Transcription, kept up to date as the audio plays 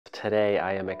Today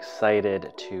I am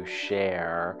excited to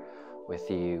share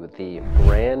with you the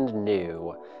brand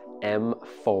new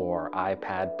M4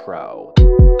 iPad Pro.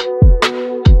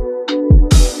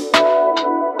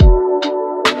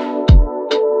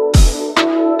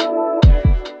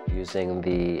 Using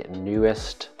the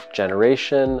newest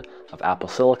generation of Apple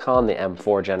Silicon, the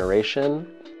M4 generation.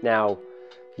 Now,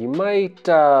 you might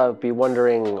be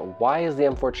wondering, why is the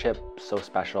M4 chip so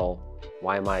special?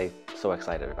 Why am I so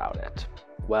excited about it?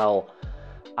 Well,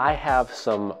 I have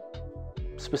some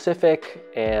specific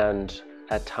and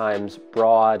at times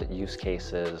broad use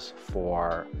cases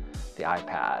for the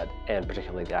iPad, and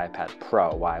particularly the iPad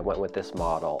Pro, why I went with this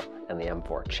model and the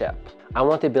M4 chip. I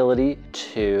want the ability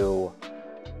to,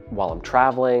 while I'm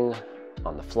traveling,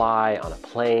 on the fly, on a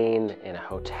plane, in a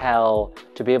hotel,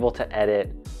 to be able to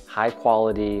edit high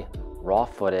quality raw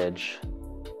footage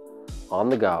on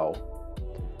the go,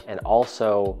 and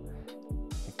also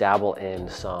dabble in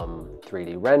some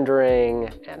 3D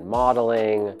rendering and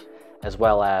modeling, as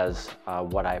well as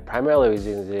what I primarily was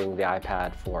using the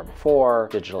iPad for before,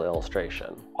 digital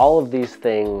illustration. All of these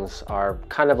things are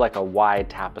kind of like a wide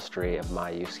tapestry of my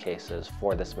use cases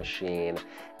for this machine,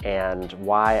 and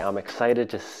why I'm excited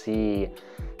to see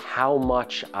how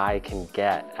much I can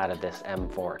get out of this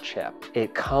M4 chip.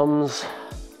 It comes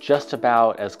just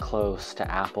about as close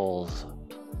to Apple's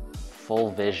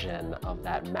full vision of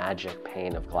that magic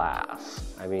pane of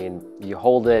glass. I mean, you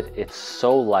hold it, it's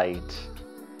so light,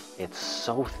 it's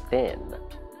so thin.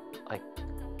 Like,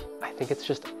 I think it's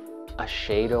just a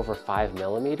shade over 5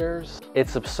 millimeters.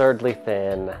 It's absurdly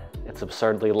thin, it's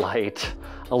absurdly light.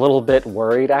 A little bit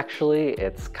worried actually,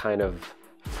 it's kind of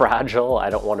fragile. I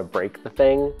don't want to break the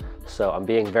thing, so I'm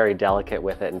being very delicate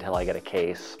with it until I get a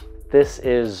case. This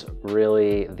is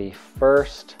really the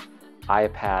first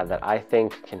iPad that I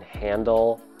think can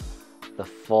handle the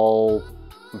full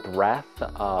breadth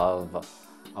of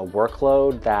a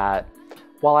workload that,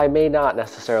 while I may not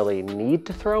necessarily need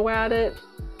to throw at it,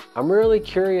 I'm really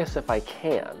curious if I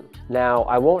can. Now,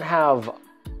 I won't have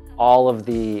all of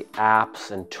the apps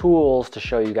and tools to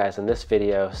show you guys in this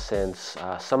video, since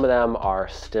some of them are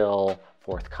still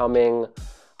forthcoming.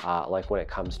 Like when it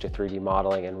comes to 3D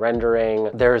modeling and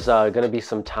rendering. There's gonna be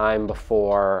some time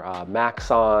before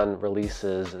Maxon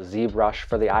releases ZBrush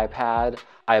for the iPad.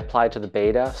 I applied to the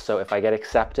beta, so if I get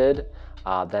accepted,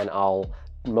 then I'll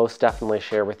most definitely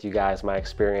share with you guys my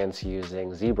experience using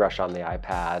ZBrush on the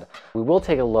iPad. We will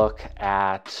take a look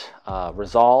at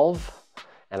Resolve,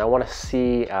 and I wanna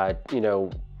see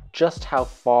just how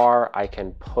far I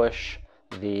can push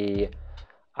the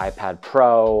iPad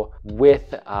Pro with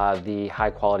the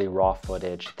high quality raw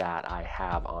footage that I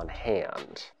have on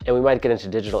hand. And we might get into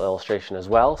digital illustration as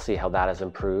well, see how that has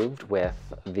improved with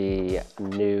the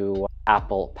new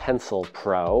Apple Pencil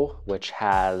Pro, which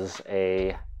has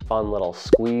a fun little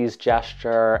squeeze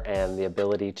gesture and the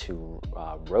ability to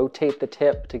rotate the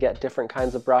tip to get different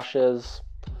kinds of brushes.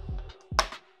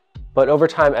 But over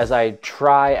time, as I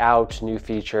try out new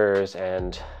features,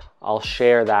 and I'll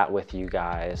share that with you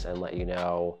guys and let you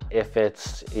know if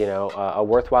it's, a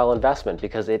worthwhile investment,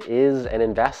 because it is an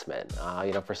investment.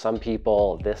 For some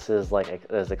people, this is like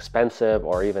as expensive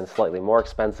or even slightly more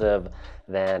expensive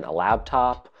than a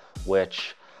laptop,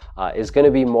 which is going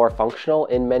to be more functional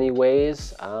in many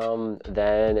ways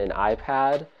than an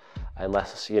iPad,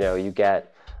 unless, you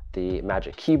get the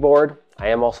Magic Keyboard. I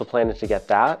am also planning to get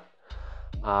that.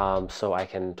 So I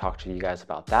can talk to you guys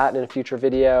about that in a future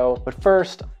video. But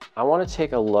first, I want to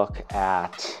take a look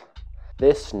at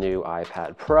this new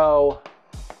iPad Pro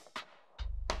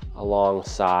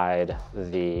alongside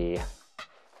the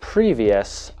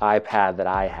previous iPad that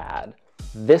I had.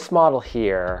 This model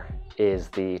here is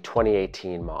the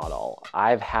 2018 model.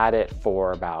 I've had it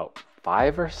for about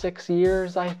 5 or 6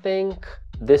 years, I think.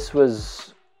 This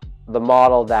was the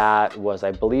model that was,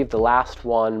 I believe, the last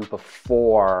one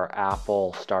before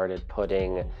Apple started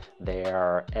putting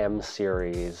their M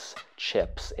series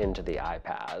chips into the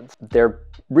iPads. They're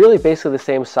really basically the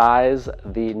same size.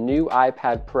 The new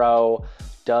iPad Pro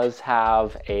does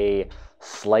have a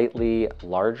slightly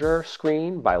larger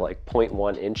screen by like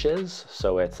 0.1 inches.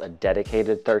 So it's a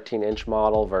dedicated 13-inch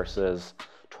model versus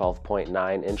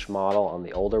 12.9-inch model on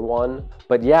the older one.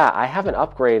 But yeah, I haven't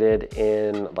upgraded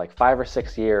in like 5 or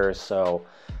 6 years, so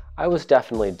I was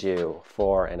definitely due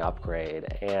for an upgrade.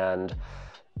 And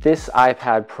this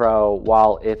iPad Pro,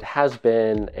 while it has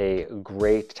been a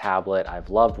great tablet, I've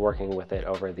loved working with it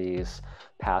over these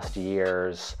past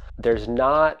years, there's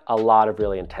not a lot of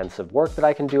really intensive work that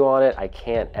I can do on it. I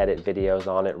can't edit videos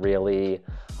on it really.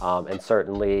 And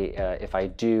certainly if I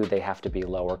do, they have to be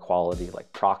lower quality,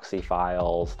 like proxy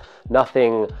files.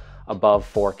 Nothing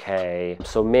above 4K.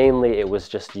 So mainly it was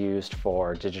just used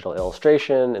for digital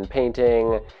illustration and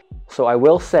painting. So I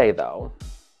will say though,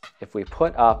 if we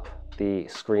put up the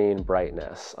screen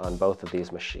brightness on both of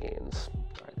these machines,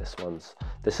 all right,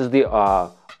 this is the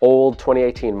old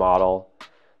 2018 model.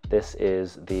 This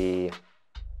is the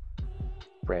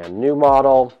brand new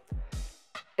model.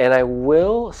 And I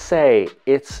will say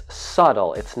it's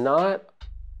subtle. It's not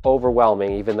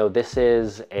overwhelming, even though this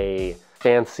is a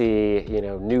fancy,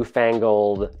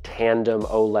 newfangled tandem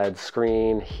OLED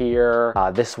screen here.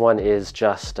 This one is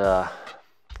just a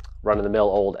run-of-the-mill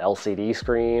old LCD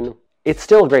screen. It's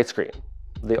still a great screen.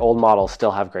 The old models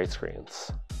still have great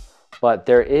screens. But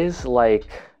there is like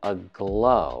a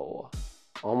glow,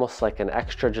 almost like an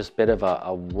extra just bit of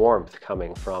a warmth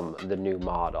coming from the new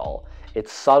model.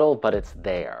 It's subtle, but it's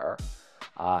there.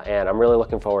 And I'm really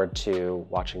looking forward to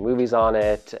watching movies on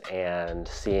it and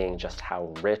seeing just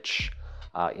how rich,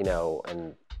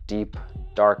 and deep,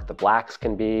 dark the blacks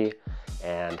can be,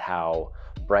 and how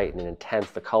bright and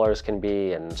intense the colors can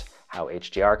be, and how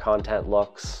HDR content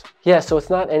looks. Yeah, so it's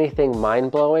not anything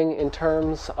mind-blowing in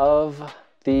terms of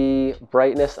the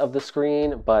brightness of the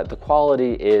screen, but the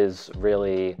quality is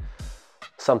really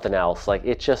something else. Like,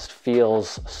 it just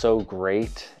feels so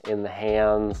great in the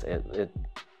hands. It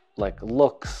like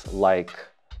looks like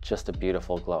just a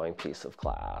beautiful glowing piece of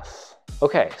glass.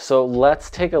 Okay, so let's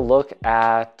take a look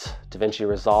at Davinci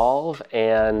Resolve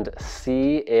and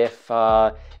see if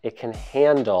it can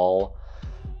handle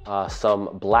some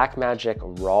Blackmagic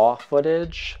RAW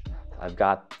footage. I've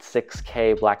got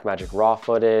 6K Blackmagic RAW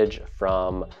footage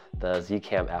from the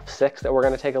Zcam F6 that we're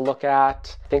going to take a look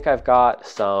at. I think I've got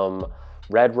some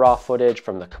Red RAW footage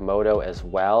from the Komodo as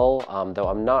well, though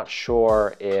I'm not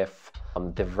sure if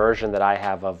the version that I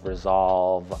have of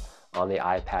Resolve on the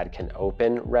iPad can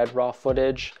open Red RAW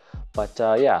footage. But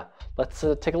yeah, let's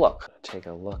take a look. Take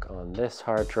a look on this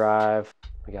hard drive.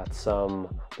 We got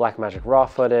some Blackmagic RAW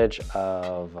footage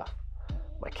of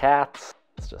my cats.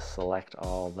 Let's just select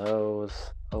all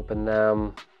those, open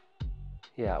them.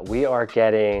 Yeah, we are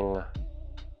getting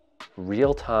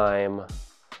real-time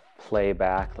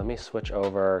playback. Let me switch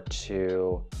over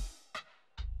to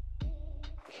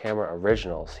Camera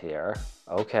Originals here.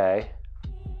 Okay.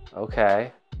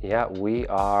 Yeah, we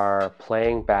are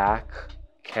playing back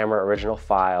Camera Original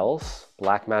files,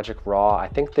 Blackmagic RAW. I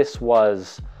think this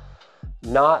was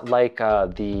not like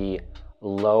the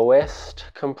lowest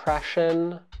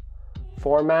compression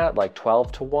format, like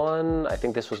 12:1. I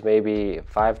think this was maybe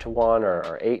 5:1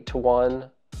 or 8:1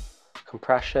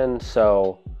 compression.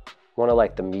 So one of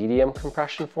like the medium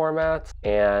compression formats,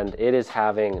 and it is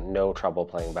having no trouble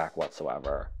playing back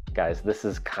whatsoever. Guys, this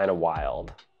is kind of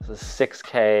wild. This is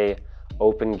 6K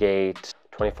open gate,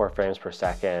 24 frames per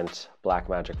second,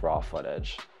 Blackmagic RAW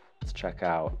footage. Let's check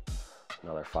out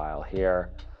another file here.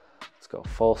 Let's go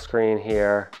full screen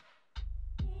here.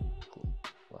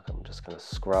 Look, I'm just gonna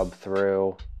scrub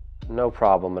through. No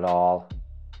problem at all.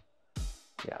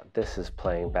 Yeah, this is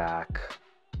playing back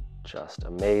just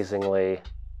amazingly.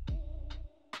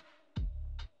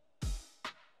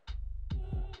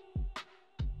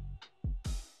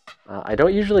 I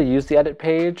don't usually use the edit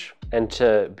page, and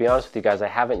to be honest with you guys, I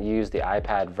haven't used the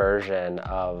iPad version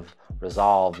of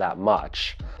Resolve that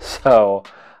much. So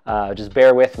just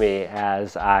bear with me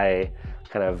as I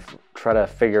kind of try to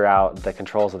figure out the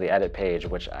controls of the edit page,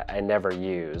 which I never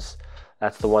use.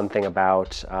 That's the one thing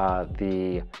about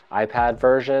the iPad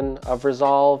version of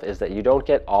Resolve, is that you don't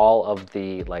get all of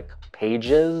the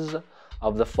pages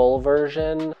of the full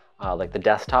version, like the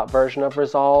desktop version of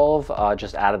Resolve,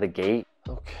 just out of the gate.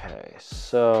 Okay,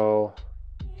 so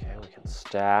we can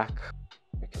stack,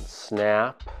 we can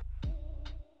snap.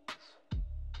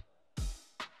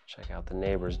 Check out the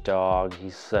neighbor's dog.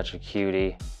 He's such a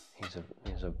cutie. He's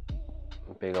a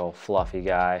big old fluffy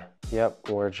guy. Yep,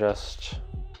 we're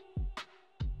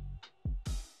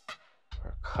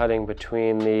cutting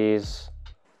between these.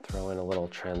 Throw in a little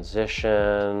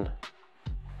transition.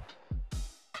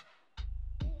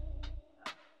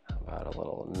 A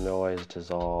little noise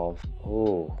dissolve.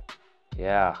 Ooh,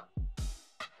 yeah,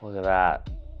 look at that.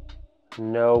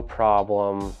 No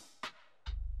problem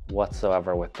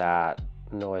whatsoever with that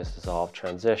noise dissolve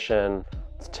transition.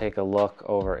 Let's take a look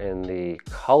over in the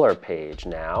color page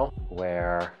now,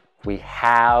 where we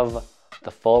have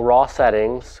the full RAW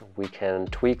settings. We can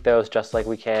tweak those just like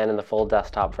we can in the full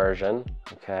desktop version.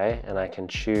 Okay, and I can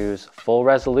choose full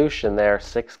resolution there,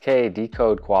 6K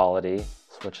decode quality.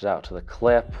 Switch it out to the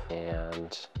clip,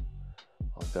 and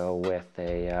I'll go with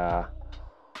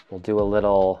we'll do a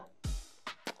little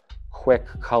quick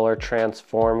color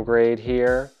transform grade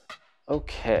here.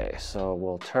 Okay, so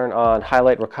we'll turn on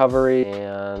highlight recovery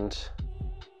and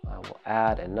I will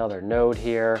add another node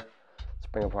here. Let's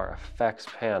bring up our effects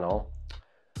panel.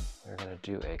 We're gonna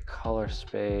do a color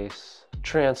space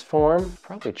transform.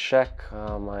 Probably check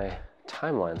my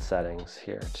timeline settings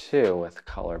here too with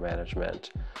color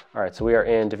management. All right, so we are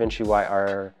in Davinci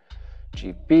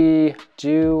RGB.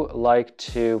 Do like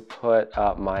to put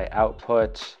up my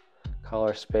output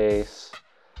color space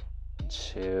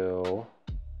to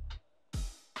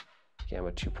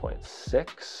gamma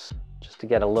 2.6, just to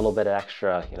get a little bit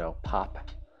extra, pop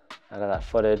out of that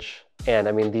footage. And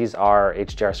I mean, these are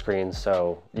HDR screens,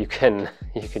 so you can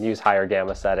use higher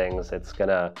gamma settings. It's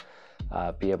gonna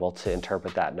be able to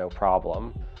interpret that no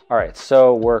problem. All right,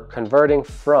 so we're converting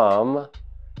from,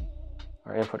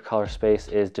 our input color space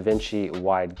is Davinci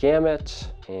wide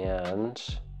gamut and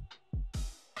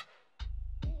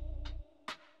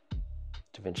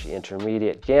Davinci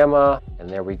intermediate gamma. And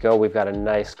there we go, we've got a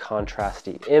nice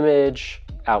contrasty image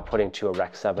outputting to a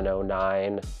Rec.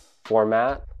 709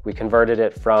 format. We converted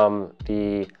it from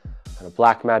the kind of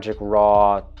Blackmagic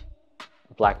RAW,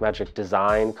 Blackmagic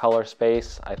Design color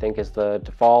space, I think is the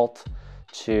default,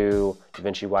 to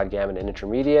Davinci wide gamut and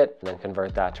intermediate, and then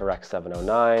convert that to Rec.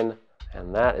 709.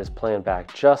 And that is playing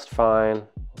back just fine.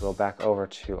 We'll go back over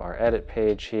to our edit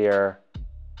page here.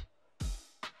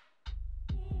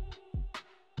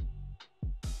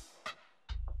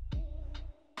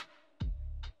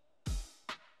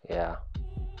 Yeah,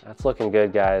 that's looking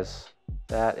good, guys.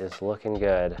 That is looking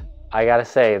good. I gotta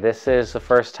say, this is the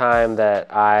first time that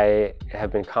I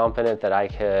have been confident that I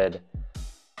could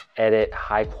edit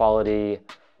high quality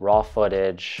raw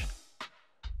footage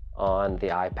on the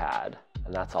iPad,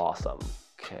 and that's awesome.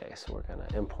 Okay, so we're gonna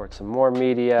import some more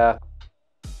media,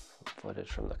 some footage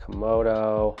from the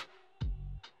Komodo.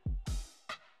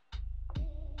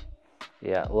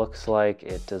 Yeah, it looks like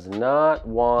it does not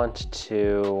want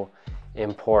to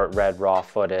import red raw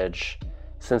footage.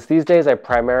 Since these days I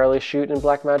primarily shoot in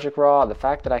Blackmagic RAW, the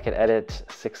fact that I could edit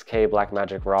 6K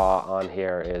Blackmagic RAW on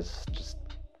here is just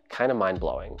kind of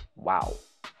mind-blowing. Wow.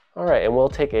 All right, and we'll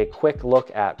take a quick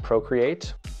look at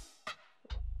Procreate.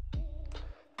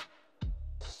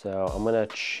 So I'm gonna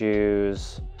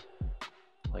choose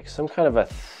like some kind of a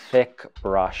thick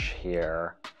brush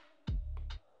here.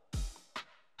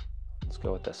 Let's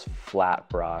go with this flat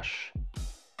brush.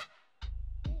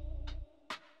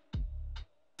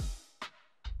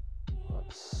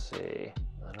 See,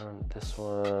 I don't, this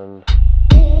one.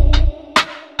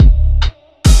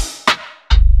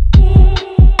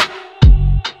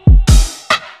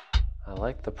 I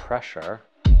like the pressure.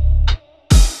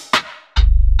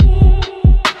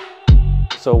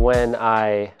 So when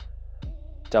I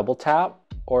double tap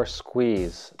or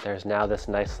squeeze, there's now this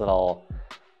nice little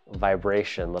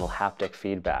vibration, little haptic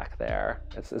feedback there.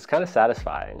 It's kind of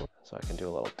satisfying. So I can do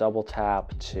a little double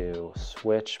tap to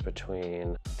switch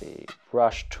between the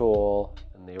brush tool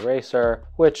and the eraser,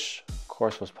 which of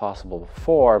course was possible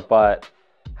before, but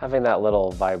having that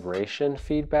little vibration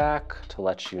feedback to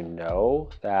let you know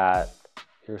that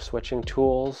you're switching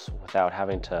tools without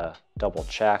having to double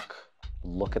check,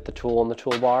 look at the tool in the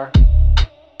toolbar.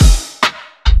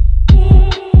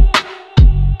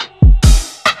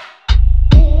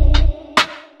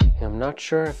 I'm not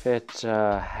sure if it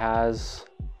has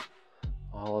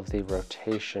all of the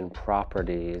rotation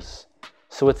properties.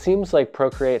 So it seems like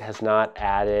Procreate has not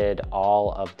added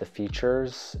all of the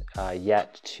features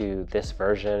yet to this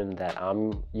version that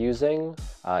I'm using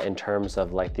in terms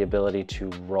of like the ability to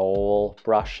roll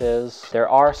brushes. There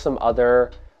are some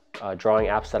other drawing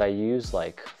apps that I use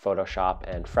like Photoshop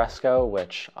and Fresco,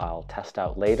 which I'll test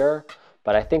out later.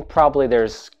 But I think probably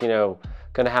there's,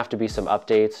 gonna have to be some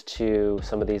updates to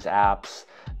some of these apps.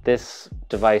 This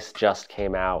device just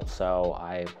came out, so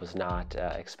I was not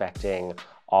expecting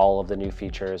all of the new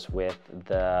features with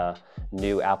the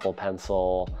new Apple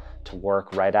Pencil to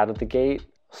work right out of the gate.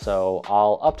 So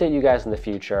I'll update you guys in the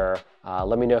future.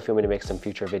 Let me know if you want me to make some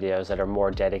future videos that are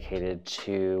more dedicated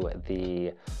to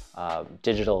the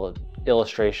digital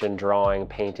illustration, drawing,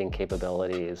 painting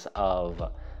capabilities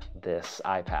of this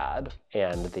iPad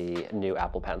and the new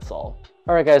Apple Pencil.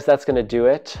 All right, guys, that's gonna do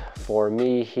it for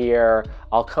me here.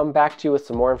 I'll come back to you with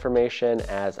some more information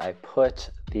as I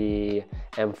put the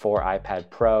M4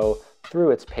 iPad Pro through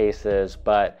its paces,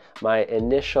 but my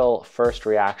initial first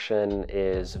reaction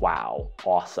is, wow,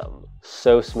 awesome.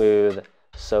 So smooth,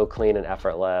 so clean and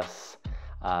effortless.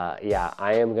 Yeah,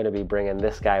 I am gonna be bringing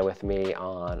this guy with me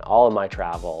on all of my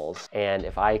travels. And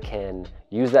if I can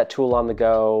use that tool on the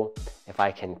go, if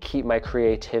I can keep my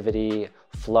creativity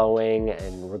flowing,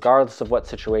 and regardless of what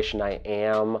situation I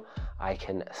am, I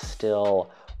can still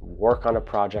work on a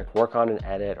project, work on an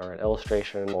edit or an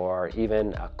illustration, or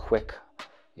even a quick,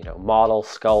 model,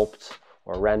 sculpt,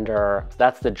 or render.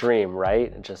 That's the dream,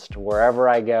 right? Just wherever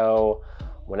I go,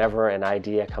 whenever an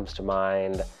idea comes to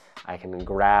mind, I can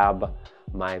grab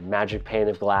my magic pane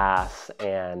of glass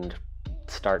and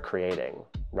start creating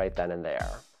right then and there.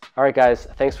 All right, guys,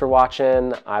 thanks for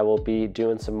watching. I will be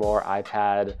doing some more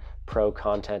iPad Pro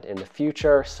content in the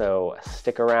future, so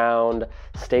stick around,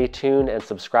 stay tuned, and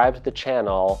subscribe to the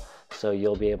channel so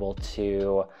you'll be able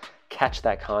to catch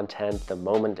that content the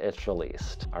moment it's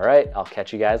released. All right, I'll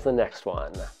catch you guys in the next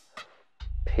one.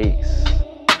 Peace.